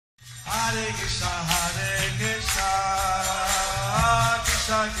Krishna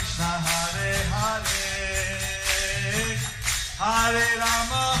Krishna Hare Hare Hare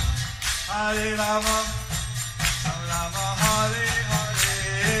Rama Rama Hare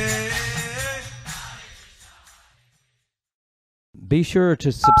Hare. Be sure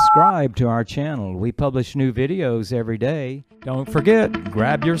to subscribe to our channel. We publish new videos every day. Don't forget,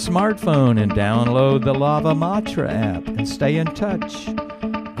 grab your smartphone and download the Lava Matra app and stay in touch.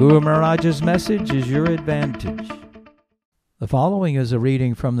 Guru Maharaj's message is your advantage. The following is a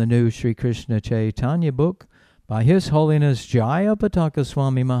reading from the new Sri Krishna Caitanya book by His Holiness Jayapataka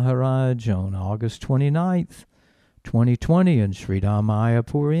Swami Maharaj on August 29th, 2020 in Sridham,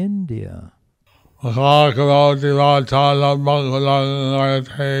 Mayapur, India. Bhagavati Vachalam Bhagavan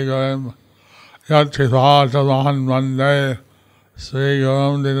Ayatagam Yatithatavan Vande Sri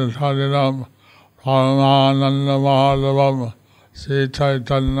Gurum Dinatadinam Paramananda Madhavam Sri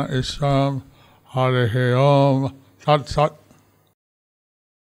Caitanya Ishram Hare Om Tat Sat.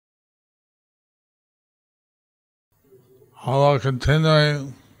 Our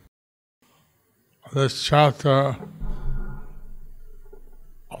continuing this chapter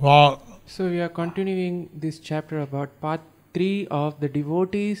about. So we are continuing this chapter about part 3 of the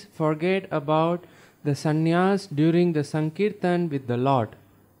devotees forget about the sannyas during the Sankirtan with the Lord.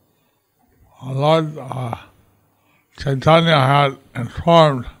 Lord Caitanya had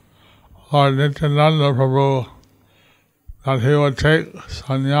informed Lord Nityananda Prabhu that he would take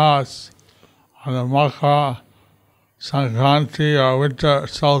sannyas on the Makara Sankranti or winter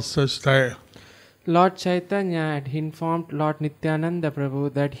solstice day. Lord Caitanya had informed Lord Nityananda Prabhu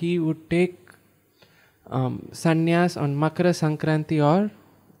that he would take sannyas on Makara Sankranti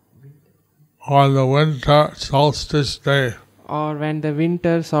or the winter solstice day. Or when the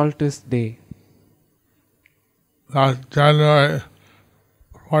winter solstice day. That's January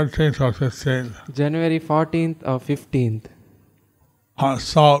 14th or 15th. January 14th or 15th.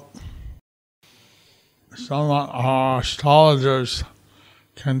 So, some astrologers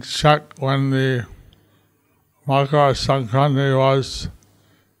can check when the Makara Sankranti was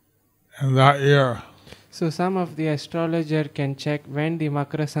in that year. So some of the astrologer can check when the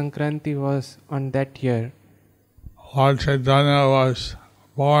Makara Sankranti was on that year. Lord Caitanya was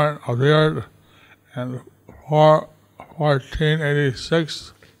born, appeared in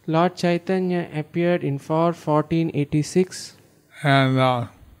 1486. Lord Caitanya appeared in 1486. And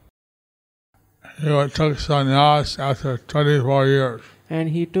he took sannyas after 24 years. And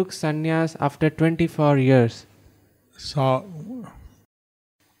he took sannyas after 24 years. So,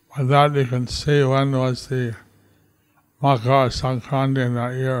 by that you can see when was the Makara Sankranti in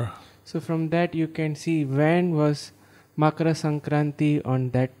that year. So from that you can see when was Makara Sankranti on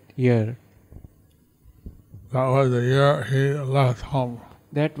that year. That was the year he left home.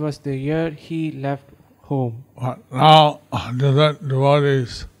 That was the year he left home. But now, different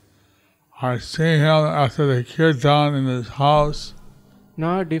devotees are seeing him after the Kirtan in his house.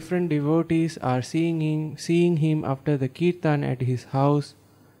 Now different devotees are seeing him after the Kirtan at his house.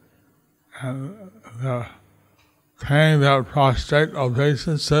 And they're paying their prostrate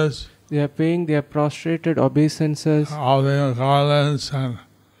obeisances. They are paying their prostrated obeisances. Offering garlands and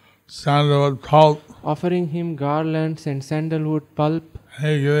sandalwood pulp. Offering him garlands and sandalwood pulp.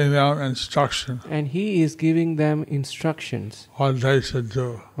 He's giving them instruction. And he is giving them instructions. What they should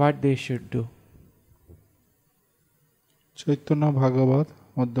do. What they should do. Chaitanya ভাগবত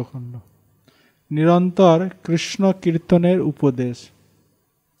মধ্যখণ্ড নিরন্তর কৃষ্ণ কীর্তনের উপদেশ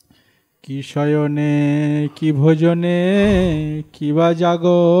কি শয়নে কি ভোজনে কি বা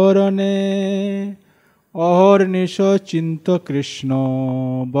জাগরণে অহর্নিশ চিন্ত কৃষ্ণ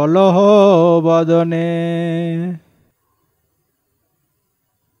বলহ বদনে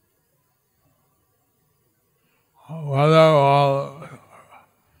Whether while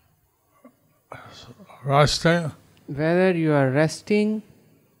resting, whether you are resting,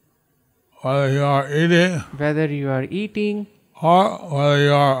 whether you are eating, whether you are eating, or whether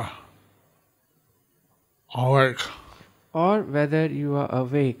you are awake, or whether you are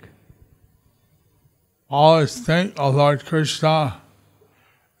awake. Always think of Lord Krishna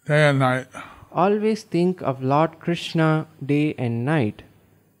day and night. Always think of Lord Krishna day and night.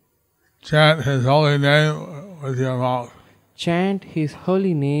 Chant His holy name with your mouth. Chant His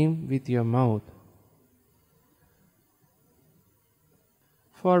holy name with your mouth.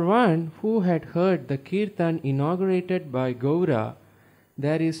 For one who had heard the Kirtan inaugurated by Gaura,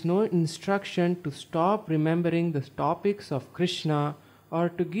 there is no instruction to stop remembering the topics of Krishna or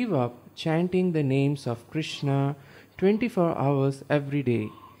to give up chanting the names of Krishna 24 hours every day,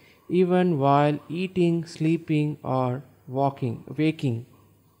 even while eating, sleeping or waking.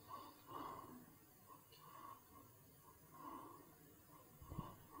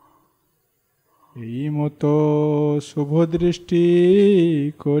 এই মতো শুভদৃষ্টি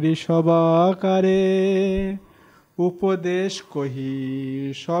করি সবাকারে, উপদেশ কহি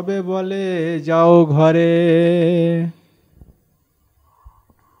সবে বলে যাও ঘরে।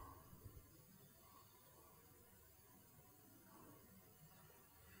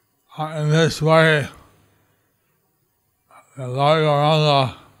 In this way, the Lord Gauranga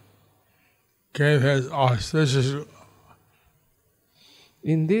gave his auspicious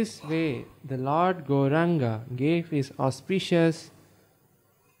In this way, the Lord Gauranga gave his auspicious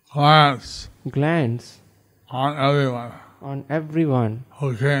glance on everyone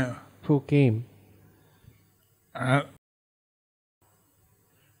who came. And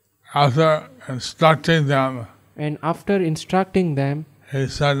after instructing them, he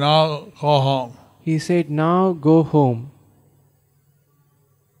said, now go home. He said, now go home.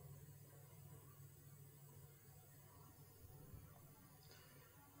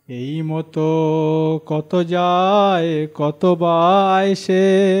 এই মতো কত যায় কত বায় সে,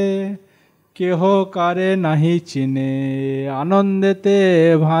 কেহ কারে নাহি চিনে আনন্দেতে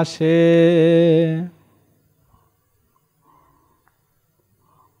ভাসে।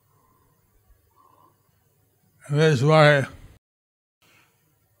 In this way,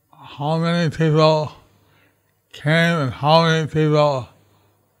 how many people came and how many people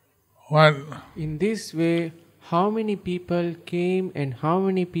went. In this way, how many people came and how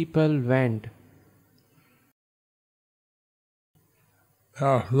many people went. They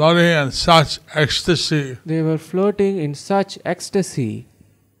were floating in such ecstasy. They were floating in such ecstasy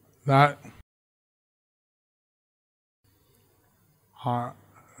that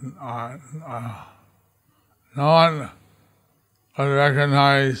no one could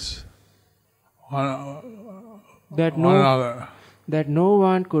recognize another. That no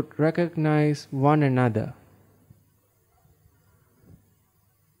one could recognize one another.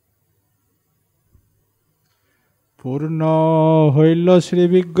 পূর্ণ হইল শ্রী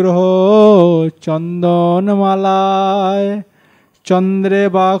বিগ্রহ চন্দনমালায়, চন্দ্রে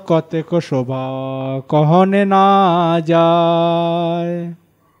বা কতেক শোভা কহনে না যায়।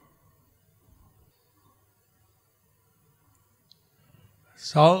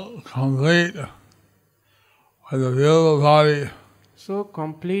 So complete with the beautiful body, so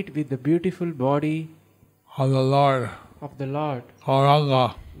complete with the beautiful body of the Lord Gauranga,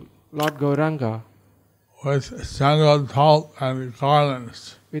 Lord Gauranga, with sandalwood pulp and garlands,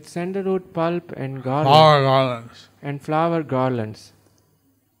 with sandalwood pulp and flower garlands, and flower garlands,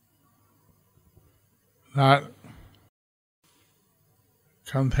 that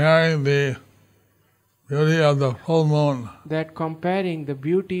comparing the beauty of the full moon, that comparing the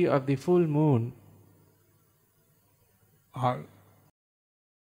beauty of the full moon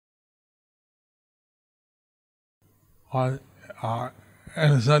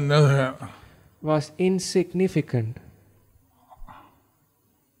was insignificant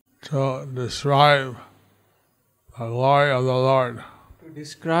to describe the glory of the Lord, to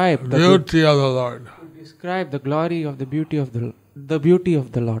describe the beauty of the Lord, to describe the glory of the beauty of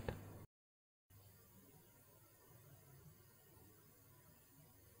the Lord.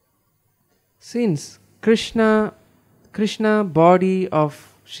 Since Krishna body of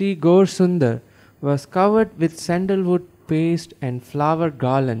Sri Gaur Sundar was covered with sandalwood paste and flower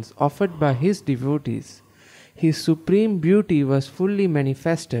garlands offered by his devotees, his supreme beauty was fully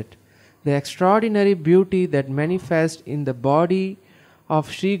manifested. The extraordinary beauty that manifests in the body of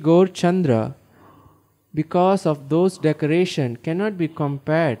Sri Gaur Chandra because of those decorations cannot be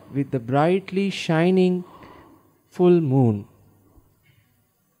compared with the brightly shining full moon.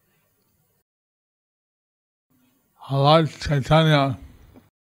 Lord Caitanya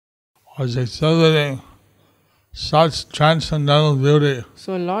was exhibiting such transcendental beauty.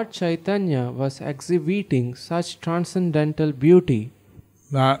 So Lord Caitanya was exhibiting such transcendental beauty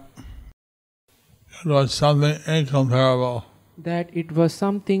that it was something incomparable. That it was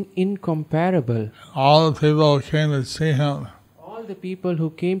something incomparable. All the people who came to see him, all the people who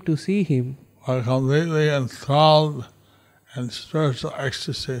came to see him were completely enthralled in spiritual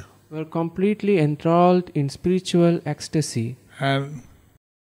ecstasy. Were completely enthralled in spiritual ecstasy. And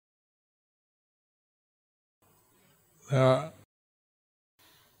the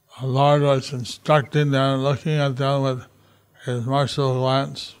Lord was instructing them, looking at them with his merciful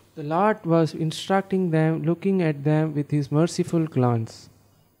glance. The Lord was instructing them, looking at them with his merciful glance.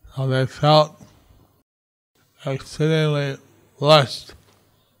 So they felt exceedingly blessed.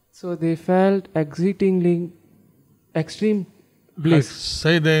 So they felt exceedingly bliss.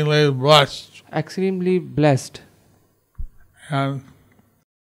 Extremely blessed. And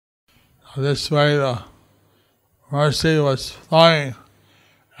this way the mercy was flowing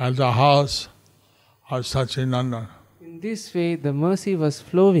at the house of Sachinandan. In this way, the mercy was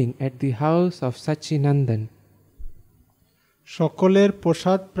flowing at the house of Sachinandan. সকলের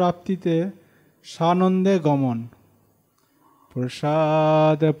প্রসাদ প্রাপ্তিতে সানন্দে গমন,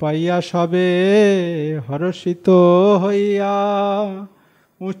 প্রসাদ পাইয়া সবে হর্ষিত হইয়া,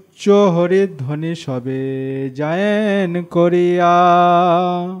 উচ্চ হরির ধ্বনি সবে জায়েন করিয়া।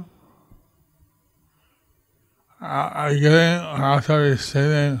 After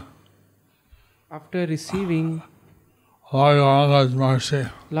receiving After receiving Lord Gauranga's mercy,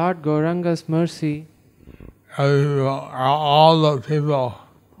 Lord Gauranga's mercy, all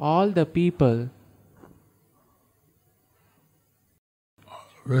the people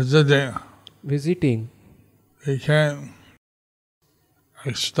visiting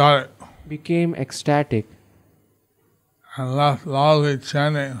became ecstatic and left loudly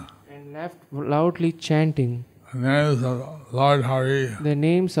chanting the names of Lord Hari. the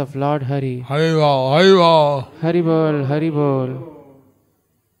names of Lord Hari. Haribol, Haribol. Haribol, Haribol.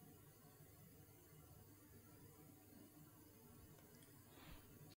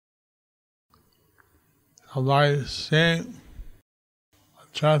 So by seeing the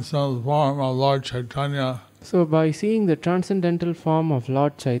transcendental form of Lord Caitanya, So by seeing the transcendental form of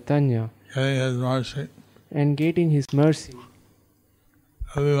Lord Caitanya getting his mercy, and getting his mercy,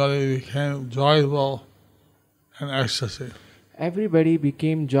 everybody became joyful in ecstasy. everybody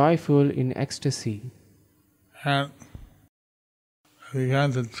became joyful in ecstasy And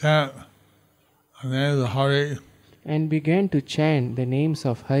began to chant the names of Hari and began to chant the names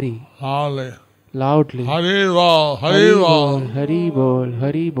of Hari loudly. loudly. Haribol, Haribol, Haribol. Haribol,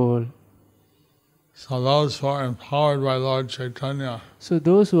 Haribol. So those who are empowered by Lord Caitanya, So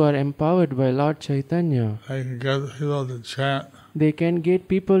those who are empowered by Lord Caitanya, they can get people to chant they can get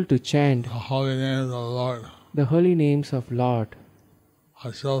people to chant the holy names of the Lord. the holy names of Lord.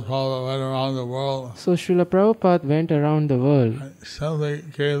 Srila Prabhupada went around the world So Srila Prabhupada went around the world. and simply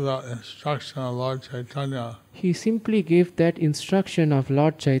gave the instruction of Lord Caitanya He simply gave that instruction of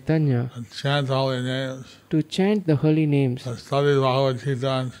Lord Caitanya to chant the holy names, to chant the holy names, to study Bhagavad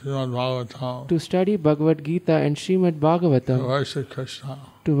Gita and Srimad Bhagavatam, to study Bhagavad Gita and Srimad to Bhagavatam, worship Krishna.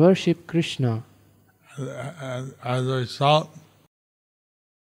 to worship Krishna. And as a result,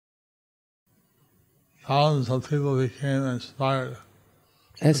 thousands of people became inspired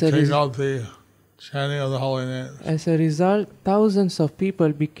As to a, take res- up the chanting of the holy names. as a result, thousands of people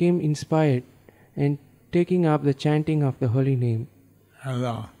became inspired and taking up the chanting of the holy name.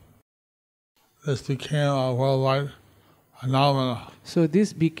 And this became a worldwide phenomena. So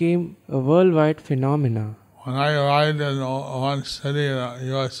this became a worldwide phenomena. When I arrived in one city in the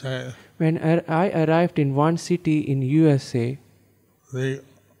USA, When I arrived in one city in USA, the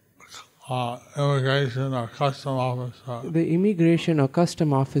immigration or custom officer the immigration or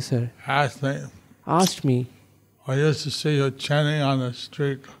custom officer asked me, I used to see you chanting on the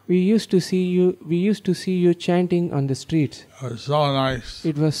street. we used to see you chanting on the streets. It was so nice.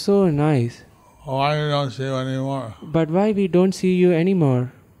 It was so nice. Why we don't see you anymore? But why we don't see you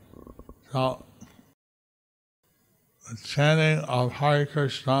anymore? So the chanting of Hare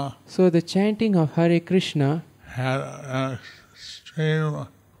Krishna So the chanting of Hare Krishna had an extreme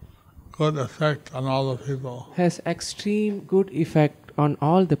good effect on all the people. has extreme good effect on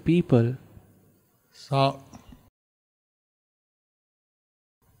all the people. So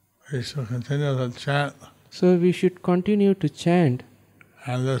we should continue to chant. So we should continue to chant.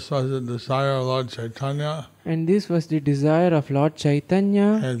 And this was the desire of Lord Caitanya, And this was the desire of Lord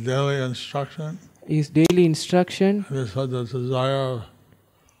Caitanya, his daily instruction. his daily instruction. This was the desire of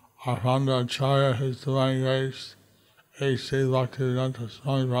our founder Acharya, His Divine Grace, A.C. Bhaktivedanta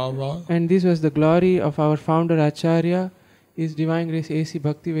Swami Prabhupada. And this was the glory of our founder Acharya, His Divine Grace A.C.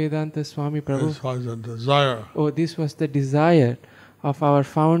 Bhaktivedanta Swami Prabhu. This was the desire. Oh, this was the desire of our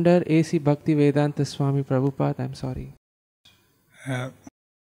founder A.C. Bhaktivedanta Swami Prabhupada. I'm sorry. And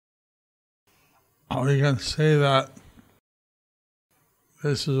we can see that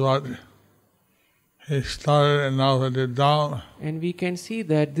this is what he started in Navadip Dham. And we can see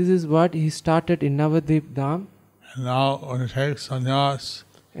that this is what he started in Navadip Dham. And now when he takes sannyas,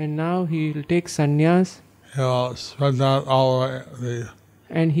 And now he will take sannyas he will spread that all over the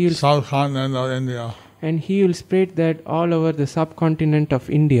and he will subcontinent of India. spread that all over the subcontinent of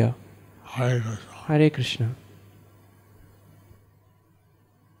India. Hare Krishna. Hare Krishna.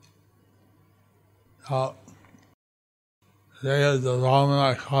 Today is the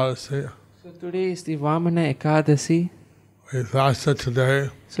Vamana Ekadasi. So today is the Vamana Ekadasi. We fasted today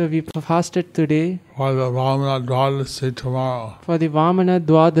So we fasted today for the Vamana Dwadasi tomorrow. for the Vamana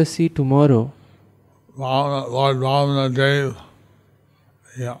Dwadasi tomorrow. Lord Vamana gave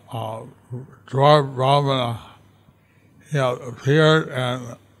the dwarf Brahmana, he appeared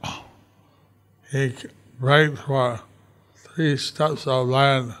and he begged for 3 steps of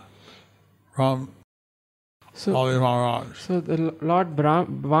land from Bali Maharaj. So the Lord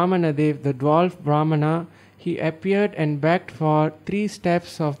Vamanadev, the dwarf Brahmana, he appeared and begged for 3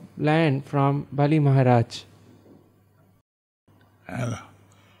 steps of land from Bali Maharaj. And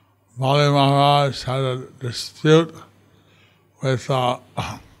Bali Maharaj had a dispute with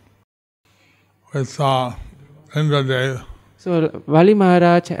Indradev. So Bali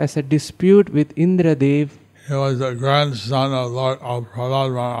Maharaj has a dispute with Indradev. He was the grandson of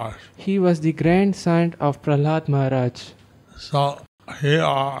Prahlad Maharaj. He was the grandson of Prahlad Maharaj. So he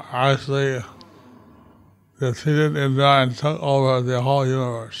actually defeated Indra and took over the whole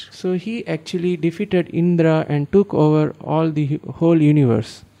universe. So he actually defeated Indra and took over all the whole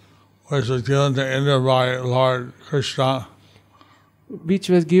universe, Which was given to Indra by Lord Krishna. which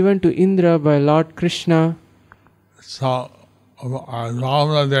was given to Indra by Lord Krishna. So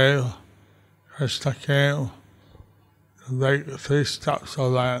Vamanadev, Krishna came to take 3 steps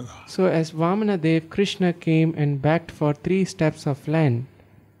of land. So as Vamanadev, Krishna came and begged for 3 steps of land.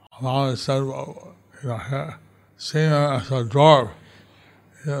 Vamana said, well, seeing him as a dwarf,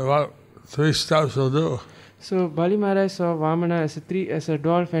 what 3 steps will do? So Bali Maharaj saw Vamana as a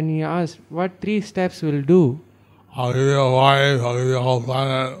dwarf, and he asked, what 3 steps will do? I'll give you a wife, I'll give you a whole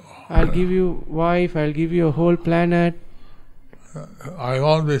planet. I'll give you wife, I'll give you a whole planet. I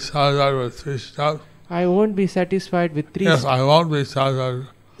won't be satisfied with 3 steps. I won't be satisfied with 3 Yes, steps. I won't be satisfied.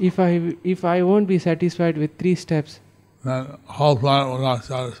 If I won't be satisfied with 3 steps, Then the whole planet will not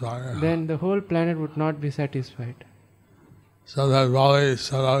satisfy you. then the whole planet would not be satisfied. So that Bali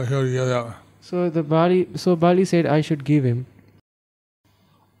said, I will give them. So Bali said, I should give him.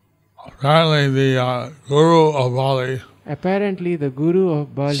 Apparently the guru of Bali, Apparently the guru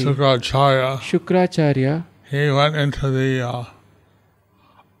of Bali, Shukracharya, he went into the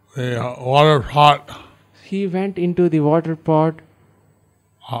water pot He went into the water pot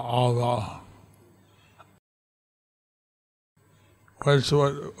of which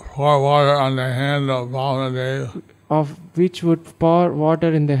would pour water on the hand of Vamanadev, of which would pour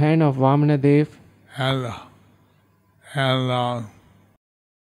water in the hand of Vamanadev, and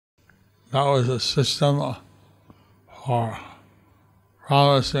that was a system for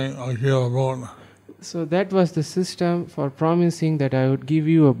promising a give a boon. So that was the system for promising that I would give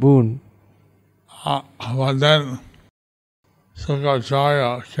you a boon. But then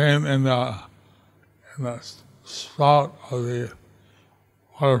Shukracharya came in the spout of the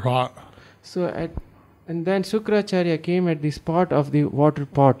water pot. And then Shukracharya came at the spot of the water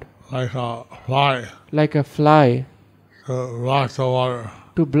pot, Like a fly. like a fly, To block the water.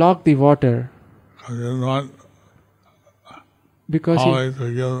 to block the water, Because he didn't want because Bali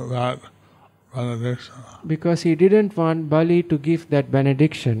to give that benediction. because he didn't want Bali to give that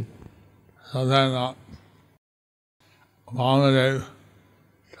benediction. So then Vamanadev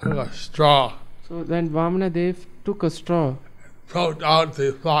took a straw, So then Vamanadev took a straw poked out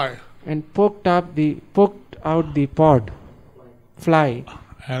the fly, and poked out the fly,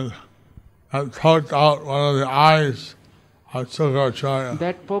 and poked out one of the eyes of Shukracharya.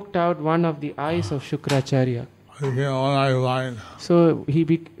 that poked out one of the eyes of Shukracharya. He became one eye blind. So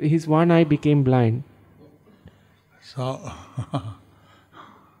his one eye became blind. So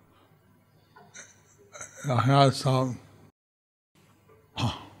I had some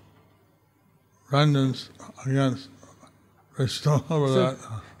vengeance against Krishna over that.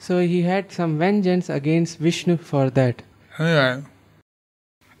 So he had some vengeance against Vishnu for that. Anyway,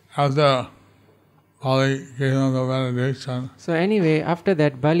 after Bali gave him the benediction, So anyway, after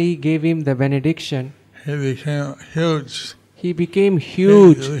that Bali gave him the benediction. he became huge. He became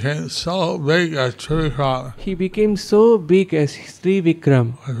huge. He became so big as Trivikram. He became so big as Sri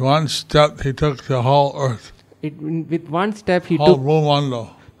Vikram. With one step, he took the whole earth, With one step he whole took Bhumandal.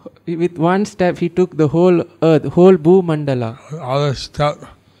 the whole earth, whole Bhumandala. With the other step,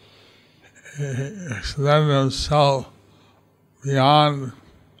 he extended himself beyond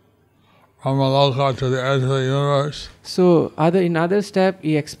Brahmaloka to the edge of the universe. So in other step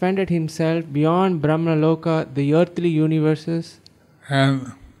he expanded himself beyond Brahmaloka, the earthly universes,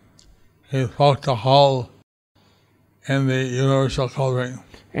 And he poked a hole in the universal covering.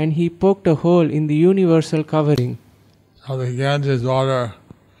 and he poked a hole in the universal covering. So the Ganges water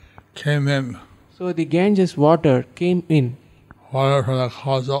came in, So the Ganges water came in, water from the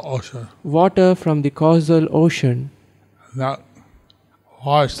causal ocean. water from the causal ocean, That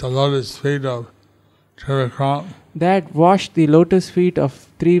washed the lotus feet of Trivikram, that washed the lotus feet of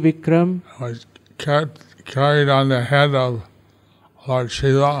Trivikram, was carried on the head of Lord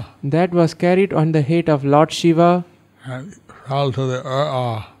Shiva, that was carried on the head of Lord Shiva and fell to the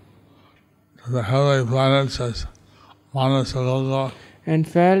earth, to the heavenly planets as Manasa Ganga. and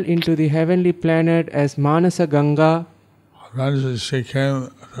fell into the heavenly planet as Manasa Ganga. Eventually she came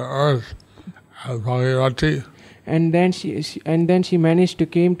to earth as Bhagirati. And then she managed to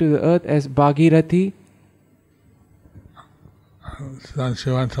came to the earth as Bhagirathi. Then she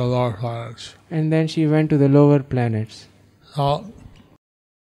went to lower planets. And then she went to the lower planets. So,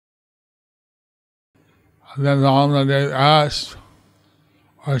 and then Vamanadev asked,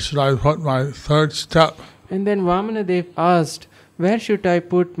 where should I put my third step? And then Vamanadev asked, where should I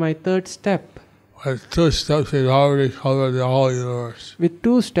put my third step? With 2 steps, he'd already covered the whole universe. With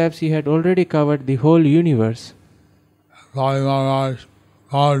 2 steps, he had already covered the whole universe. Bali Maharaj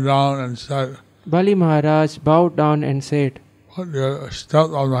bowed down and said, Bali Maharaj bowed down and said, put your step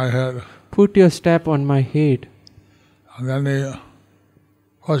on my head. put your step on my head. And then he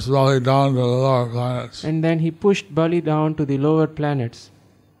pushed Bali down to the lower planets. And then he pushed Bali down to the lower planets.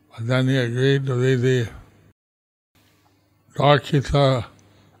 And then he agreed to be the doorkeeper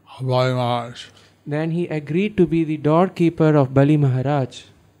of Bali Maharaj. Then he agreed to be the doorkeeper of Bali Maharaj.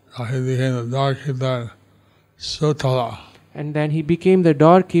 So he became the doorkeeper in Sutala. And then he became the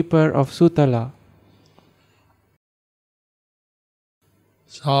doorkeeper of Sutala.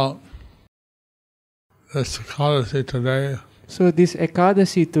 So, this Ekadasi today, So this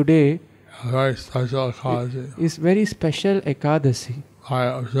Ekadasi today a very special Ekadasi. is very special Ekadasi. By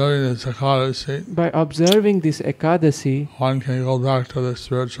observing this Ekadasi, By observing this Ekadasi, one can go back to the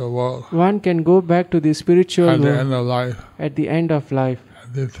spiritual world one can go back to the spiritual at the world end of life at the end of life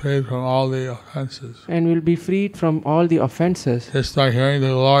and be freed from all the offenses. and will be freed from all the offenses Just by hearing the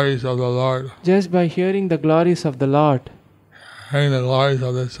glories of the Lord, just by hearing the glories of the Lord, hearing the glories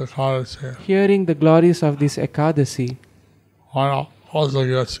of this Ekadasi, hearing the glories of this Ekadasi, one also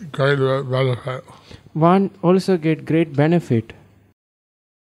gets great benefit. one also get great benefit.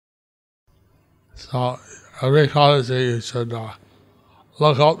 So every Ekadasi you should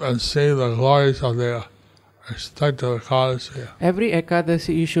look up and see the glories of the respective Ekadasi. Every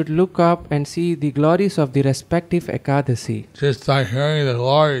Ekadasi you should look up and see the glories of the respective Ekadasi. Just by hearing the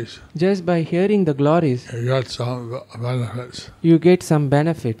glories, Just by hearing the glories, you get some benefits. you get some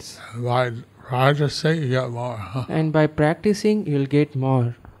benefits. And by practicing, you get more. And by practicing, you'll get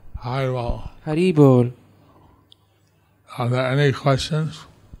more. Hi, well. Hari Bol. Are there any questions?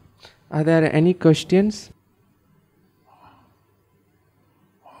 Are there any questions?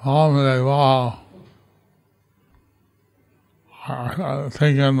 Wow. I'm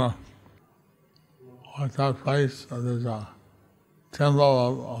thinking, what's that place? There's a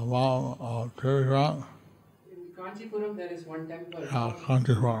temple of Krishna. In Kanchipuram there is one temple.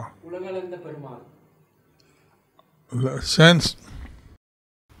 Kanchipuram. Ulagalanda Perumal. Since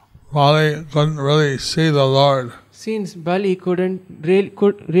Bali couldn't really see the Lord, Since Bali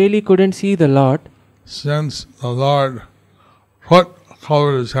really couldn't see the Lord, since the Lord foot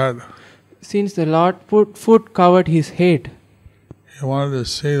covered his head, since the Lord foot covered his head, he wanted to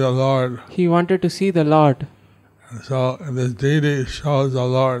see the Lord. he wanted to see the Lord. And so this deity shows the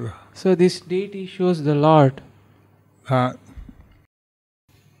Lord So this deity shows the Lord that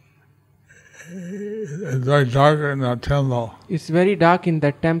it's very dark in that temple. it's very dark in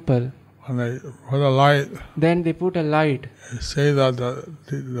that temple. When they put a light, Then they put a light. you see that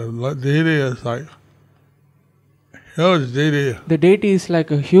the deity is like huge deity. The deity is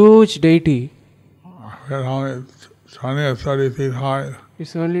like a huge deity. I forget how many, 20 or 30 feet high.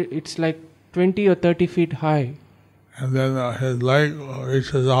 It's like 20 or 30 feet high. And then his leg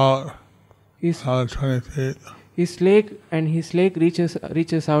reaches out His another 20 feet. his leg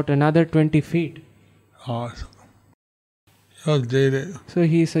reaches out another 20 feet. It's huge deity. So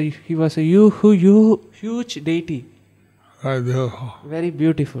he was a huge deity. Very beautiful. Very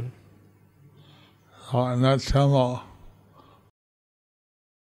beautiful. So in that temple,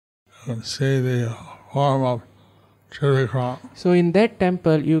 you can see the form of Trivikrama. So in that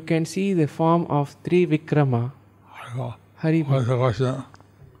temple you can see the form of Trivikrama. Hari What's the question?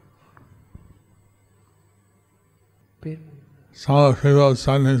 Some of the people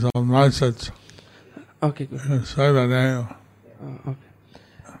send me some message. Okay, good. You can say the name. Okay.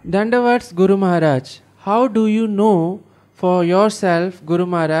 Dandavats Guru Maharaj, how do you know for yourself, Guru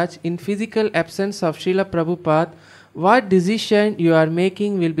Maharaj, in physical absence of Srila Prabhupada, what decision you are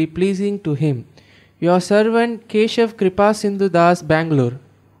making will be pleasing to him? Your servant Keshav Kripa Sindhu Das, Bangalore.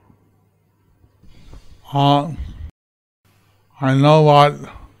 I know what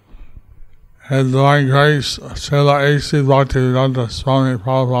His Divine Grace, Srila A.C. Bhaktivedanta Swami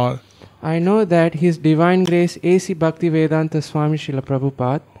Prabhupada I know that His Divine Grace A.C. Bhaktivedanta Swami Srila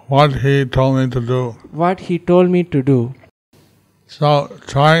Prabhupada, what he told me to do. what he told me to do. So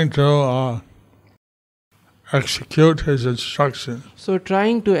trying to execute his instruction, So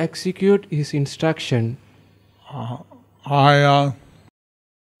trying to execute His instruction, I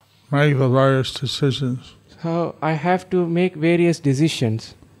make the various decisions. so I have to make various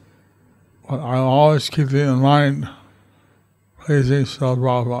decisions. But I always keep in mind pleasing Srila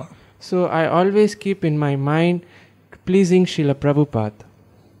Prabhupada. So I always keep in my mind pleasing Srila Prabhupada.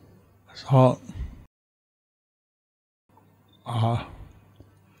 So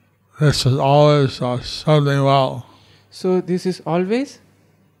this is always serving well. So this is always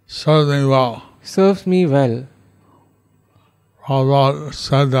Serving well. serves me well. Prabhupada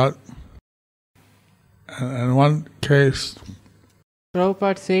said that in one case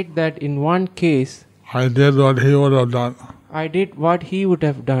Prabhupada said that in one case, I did what he would have done. I did what he would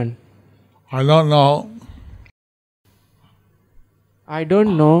have done. I don't know I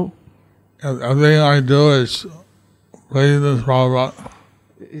don't know if everything I do is pleasing Prabhupada,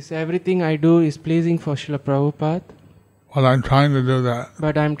 if everything I do is pleasing for Srila Prabhupada, but I'm trying to do that.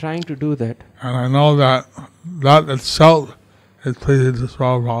 but I'm trying to do that. And I know that that itself is pleasing to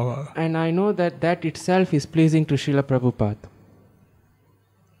Prabhupada. And I know that that itself is pleasing to Srila Prabhupada.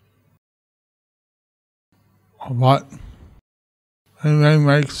 But we may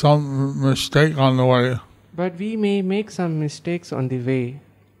make some mistake on the way. But we may make some mistakes on the way.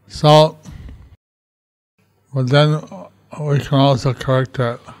 So, but then we can also correct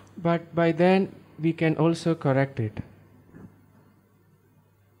that. But by then we can also correct it.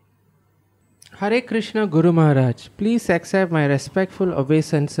 Hare Krishna Guru Maharaj, please accept my respectful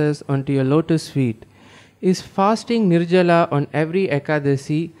obeisances onto your lotus feet. Is fasting Nirjala on every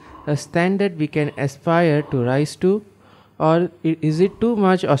Ekadasi a standard we can aspire to rise to? Or is it too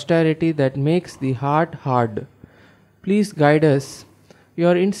much austerity that makes the heart hard? Please guide us.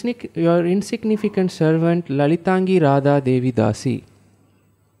 Your insignificant servant Lalitangi Radha Devi Dasi.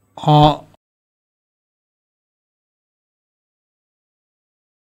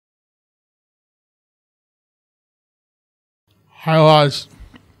 I was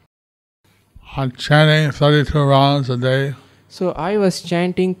chanting 32 rounds a day. So I was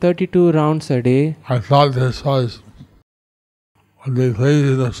chanting 32 rounds a day. I thought this would be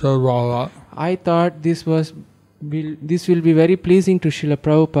pleasing to Srila Prabhupada. I thought this will be very pleasing to Srila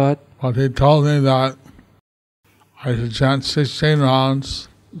Prabhupada. But he told me that I should chant 16 rounds.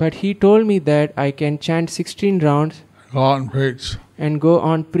 But he told me that I can chant 16 rounds Go out and preach. and go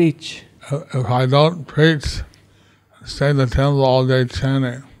on preach. If I don't preach, stay in the temple all day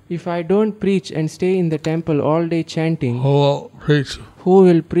chanting, If I don't preach and stay in the temple all day chanting, who will preach? who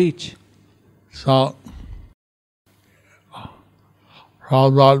will preach? So,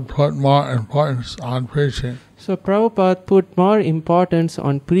 Prabhupada put more importance on preaching. So Prabhupada put more importance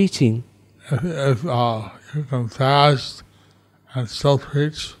on preaching. If you can fast and still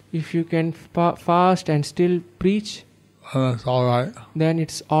preach, If you can fast and still preach, then it's all right. then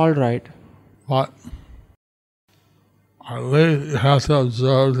it's all right. But at least you have to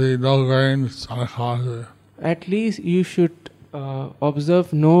observe the no grains Sannyasa. At least you should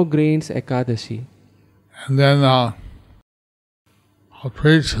observe no grains Ekadasi. And then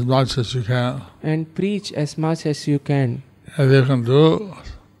preach as much as you can. And preach as much as you can. If you can do,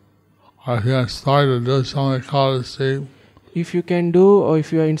 or if you're inspired to do some Ekadasi, If you can do, or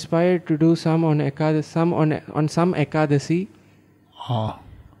if you are inspired to do some on Ekadasi, some Ekadasi,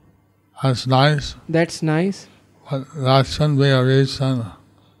 that's nice. that's nice. But that shouldn't be a reason.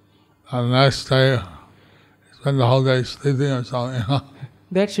 The next day, spend the whole day sleeping or something.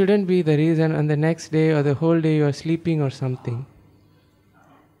 That shouldn't be the reason, and the next day or the whole day you are sleeping or something.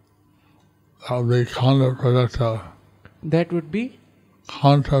 That would be counterproductive. That would be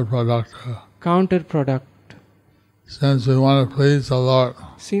Counterproductive. counterproductive. Since we want to please the Lord,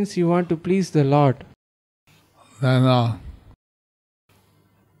 Since you want to please the Lord, then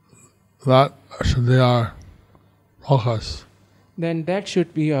that should be our focus. then that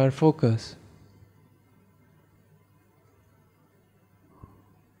should be our focus.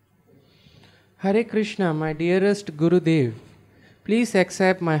 Hare Krishna, my dearest Gurudev, please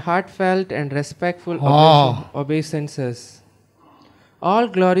accept my heartfelt and respectful obeisances. All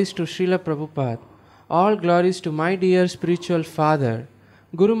glories to Srila Prabhupada. All glories to my dear spiritual father.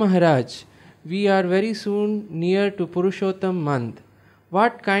 Guru Maharaj, we are very soon near to Purushottam month.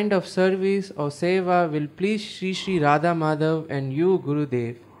 What kind of service or seva will please Sri Sri Radha Madhav and you,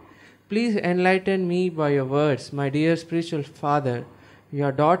 Gurudev? Please enlighten me by your words, my dear spiritual father.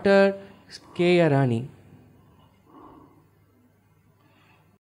 Your daughter, K. Rani.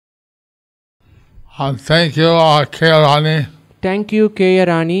 Thank you, Kairani, Thank you,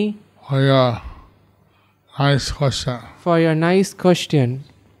 Kayarani, for your nice question. for your nice question.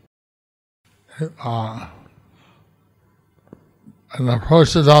 In the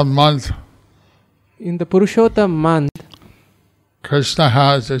Purushottam month, In the Purushottam month, Krishna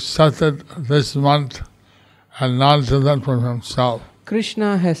has accepted this month as non-different from himself.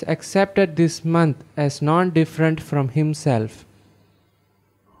 Krishna has accepted this month as non-different from himself.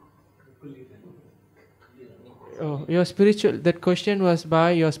 Oh, your spiritual. That question was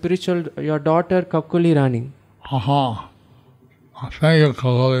by your daughter Kakuli Rani. Thank you,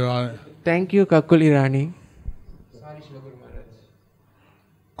 Kagali. Thank you, Kakuli Rani.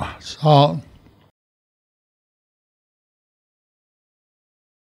 So,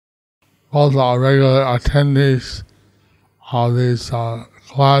 both are regular attendees of these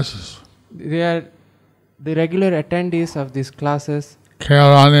classes. They are the regular attendees of these classes.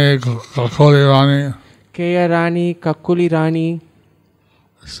 Kairani, Kakuli Rani. Kaya Rani, Kakuli Rani.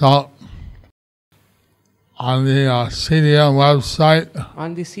 So, on the CDM website,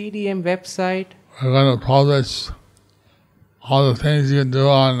 On the CDM website, we're going to publish all the things you can do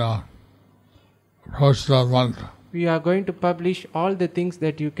on Purushottam month. we are going to publish all the things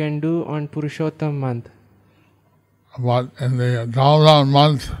that you can do on Purushottam month. But in the Damodar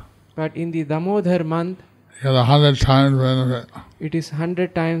month, But in the Damodar month, you get 100 times benefit. it is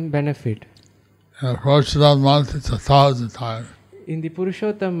 100 times benefit. In the Purushottam month, it's 1,000 times. In the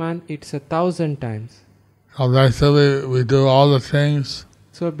Purushottam month, it's 1,000 times. So basically, we do all the things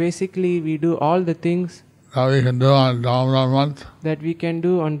So basically, we do all the things that we can do on Damodar month, that we can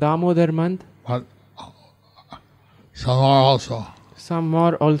do on Damodar month, but some more also. some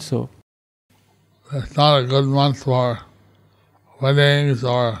more also. It's not a good month for weddings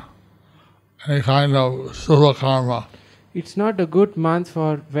or any kind of Subha karma, It's not a good month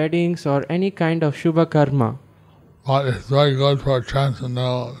for weddings or any kind of Shubha karma, but it's very good for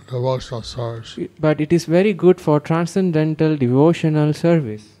transcendental devotional service. but it is very good for transcendental devotional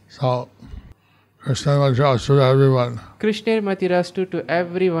service. So, Krishna Maharaj to everyone. Krishna Matirastu to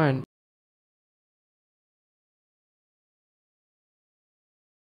everyone.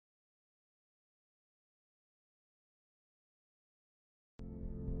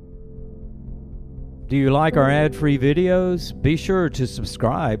 Do you like our ad-free videos? Be sure to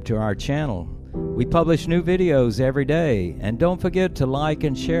subscribe to our channel. We publish new videos every day, and don't forget to like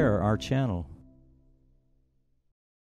and share our channel.